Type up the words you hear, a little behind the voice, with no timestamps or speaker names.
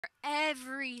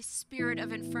Every spirit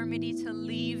of infirmity to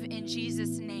leave in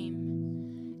Jesus'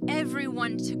 name.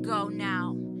 Everyone to go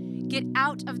now. Get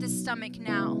out of the stomach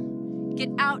now. Get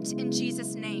out in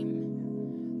Jesus'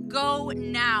 name. Go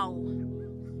now.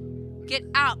 Get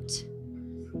out.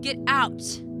 Get out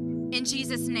in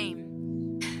Jesus'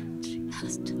 name. She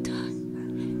has to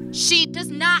die. She does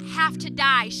not have to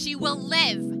die. She will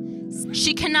live.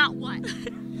 She cannot what?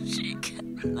 She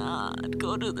cannot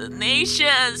go to the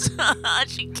nations.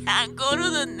 She can't go to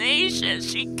the nations.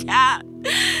 She can't.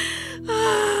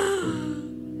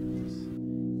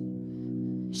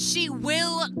 She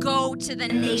will go to the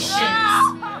nations.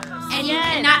 And you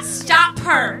cannot stop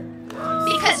her.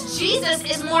 Because Jesus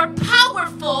is more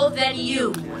powerful than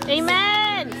you.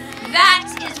 Amen.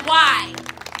 That is why.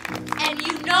 And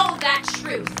you know that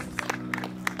truth.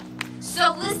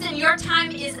 So listen, your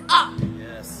time is up.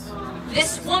 Yes.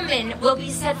 This woman will be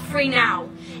set free now.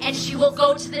 And she will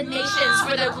go to the nations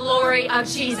for the glory of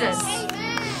Jesus.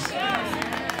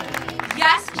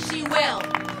 Yes, she will.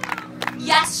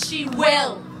 Yes, she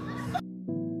will.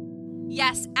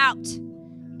 Yes, out.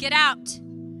 Get out.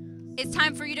 It's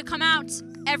time for you to come out,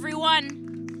 everyone.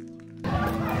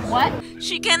 What?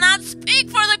 She cannot speak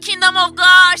for the kingdom of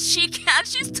God. She can't.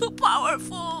 She's too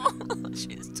powerful.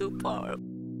 She's too powerful.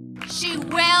 She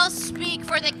will speak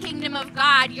for the kingdom of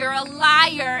God. You're a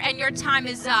liar and your time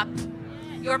is up.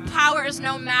 Your power is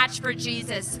no match for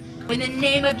Jesus. In the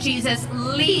name of Jesus,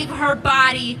 leave her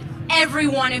body, every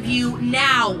one of you,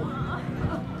 now.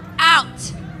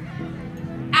 Out.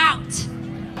 Out.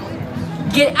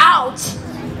 Get out.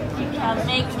 You can't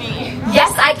make me.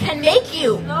 Yes, I can make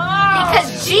you. No.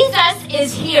 Because Jesus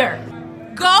is here.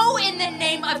 Go in the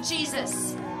name of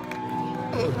Jesus.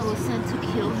 I was sent to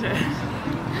kill her.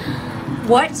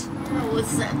 What? I was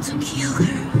sent to kill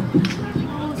her.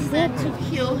 I was sent to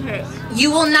kill her.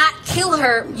 You will not kill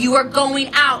her. You are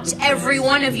going out, every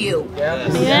one of you.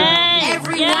 Amen.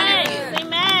 Every one of you.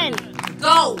 Amen.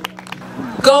 Go.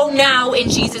 Go now in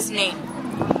Jesus' name.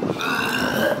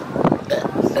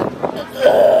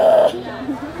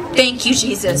 Thank you,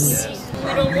 Jesus.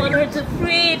 We don't want her to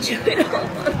preach. We don't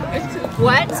want her to.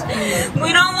 What?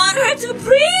 We don't want her to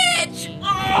preach.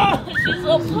 Oh, she's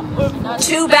so powerful.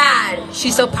 Too bad.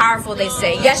 She's so powerful, they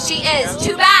say. Yes, she is.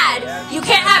 Too bad. You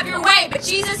can't have your way, but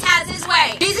Jesus has his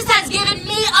way. Jesus has given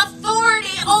me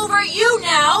authority over you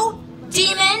now.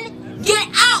 Demon, get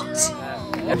out.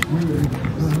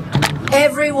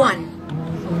 Everyone.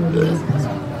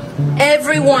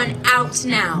 Everyone out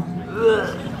now.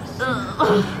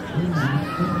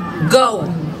 Go.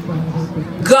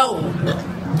 Go.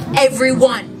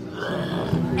 Everyone.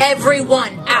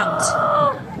 Everyone out.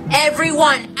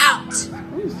 Everyone out.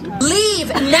 Leave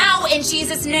now in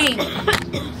Jesus' name.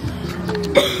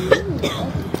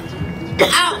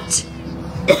 Out.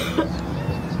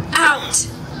 Out.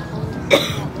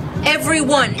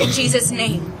 Everyone in Jesus'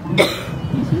 name.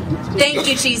 Thank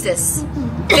you, Jesus.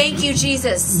 Thank you,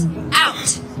 Jesus.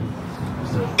 Out.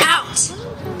 Out.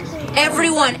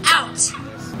 Everyone out.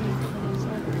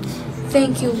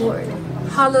 Thank you, Lord.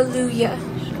 Hallelujah.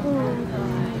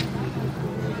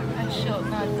 I shall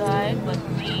not die, but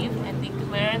live and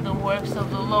declare the works of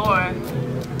the Lord.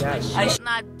 I shall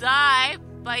not die,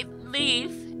 but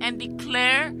live and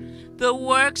declare the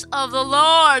works of the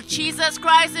Lord. Jesus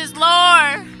Christ is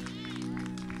Lord.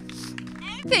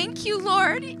 Thank you,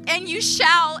 Lord. And you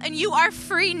shall, and you are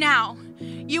free now.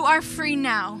 You are free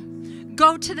now.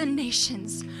 Go to the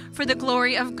nations for the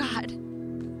glory of God.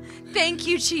 Thank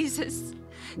you, Jesus.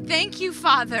 Thank you,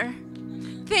 Father.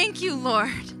 Thank you,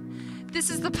 Lord. This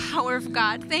is the power of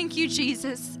God. Thank you,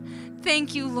 Jesus.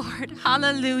 Thank you, Lord.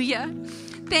 Hallelujah.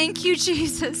 Thank you,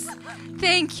 Jesus.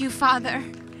 Thank you, Father.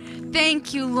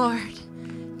 Thank you, Lord.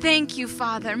 Thank you,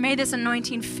 Father. May this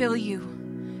anointing fill you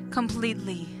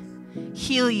completely.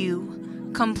 Heal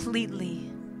you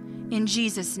completely. In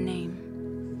Jesus' name.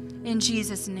 In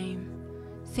Jesus' name.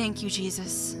 Thank you,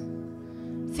 Jesus.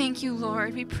 Thank you,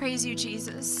 Lord. We praise you,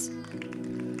 Jesus.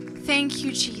 Thank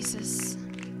you, Jesus.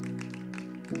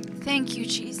 Thank you,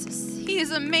 Jesus. He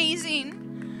is amazing.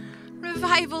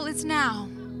 Revival is now.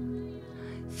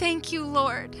 Thank you,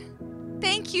 Lord.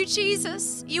 Thank you,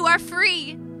 Jesus. You are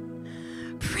free.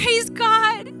 Praise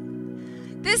God.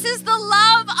 This is the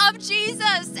love of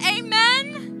Jesus.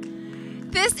 Amen.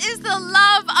 This is the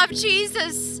love of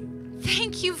Jesus.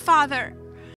 Thank you, Father.